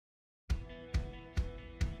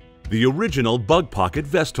The original Bug Pocket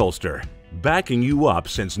vest holster, backing you up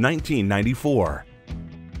since 1994.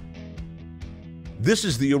 This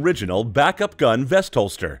is the original backup gun vest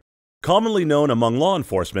holster, commonly known among law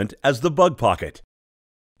enforcement as the Bug Pocket.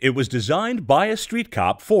 It was designed by a street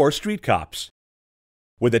cop for street cops.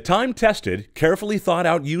 With a time-tested, carefully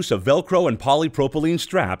thought-out use of Velcro and polypropylene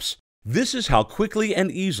straps, this is how quickly and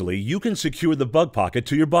easily you can secure the Bug Pocket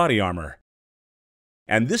to your body armor.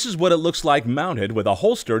 And this is what it looks like mounted with a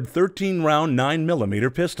holstered 13-round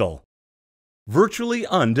 9mm pistol. Virtually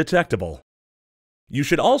undetectable. You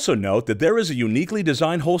should also note that there is a uniquely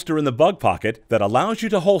designed holster in the Bug Pocket that allows you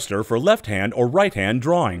to holster for left-hand or right-hand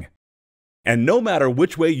drawing. And no matter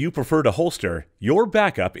which way you prefer to holster, your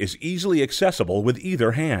backup is easily accessible with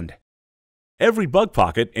either hand. Every Bug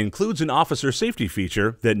Pocket includes an officer safety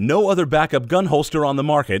feature that no other backup gun holster on the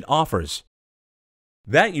market offers.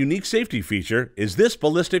 That unique safety feature is this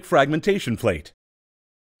ballistic fragmentation plate.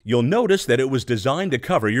 You'll notice that it was designed to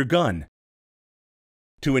cover your gun.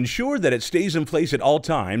 To ensure that it stays in place at all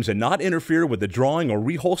times and not interfere with the drawing or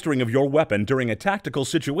reholstering of your weapon during a tactical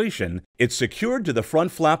situation, it's secured to the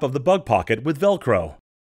front flap of the Bug Pocket with Velcro.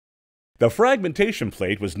 The fragmentation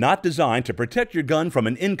plate was not designed to protect your gun from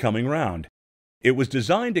an incoming round. It was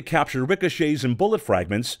designed to capture ricochets and bullet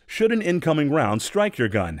fragments should an incoming round strike your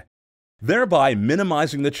gun, thereby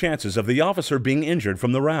minimizing the chances of the officer being injured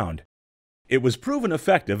from the round. It was proven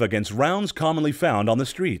effective against rounds commonly found on the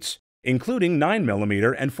streets, including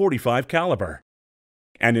 9mm and .45 caliber.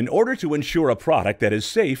 And in order to ensure a product that is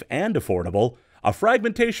safe and affordable, a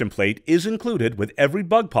fragmentation plate is included with every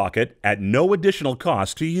Bug Pocket at no additional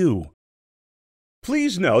cost to you.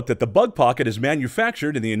 Please note that the Bug Pocket is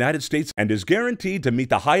manufactured in the United States and is guaranteed to meet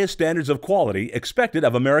the highest standards of quality expected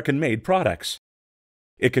of American-made products.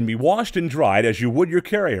 It can be washed and dried as you would your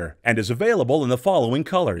carrier and is available in the following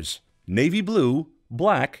colors: navy blue,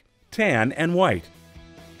 black, tan, and white.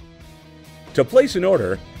 To place an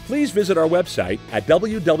order, please visit our website at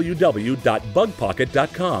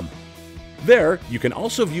www.bugpocket.com. There, you can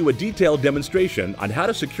also view a detailed demonstration on how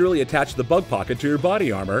to securely attach the Bug Pocket to your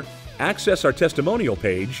body armor, access our testimonial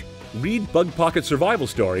page, read Bug Pocket survival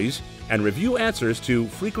stories, and review answers to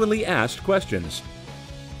frequently asked questions.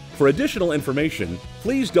 For additional information,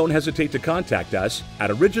 please don't hesitate to contact us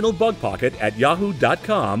at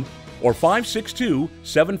originalbugpocket@yahoo.com or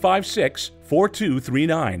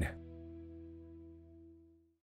 562-756-4239.